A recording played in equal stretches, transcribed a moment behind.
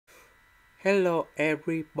Hello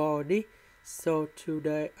everybody. So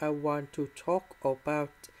today I want to talk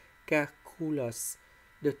about calculus.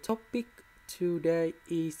 The topic today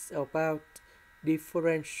is about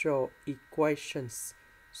differential equations.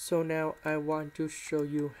 So now I want to show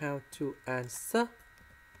you how to answer.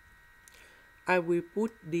 I will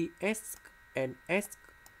put the x and x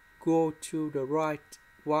go to the right,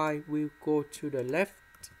 y will go to the left.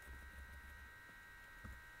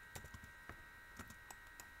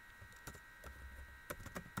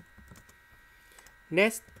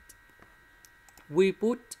 Next, we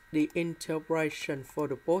put the integration for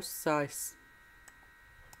the both sides.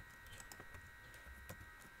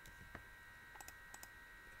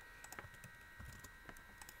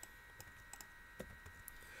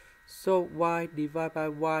 So y divided by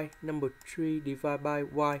y, number 3 divided by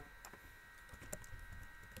y.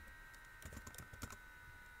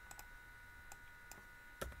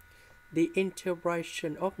 The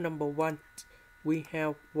integration of number 1, we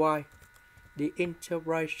have y. The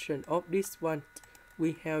integration of this one,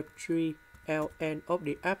 we have 3 ln of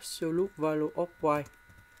the absolute value of y.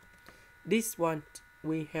 This one,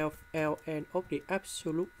 we have ln of the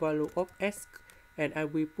absolute value of x, and I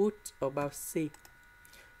will put about c.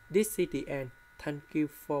 This is the end. Thank you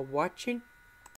for watching.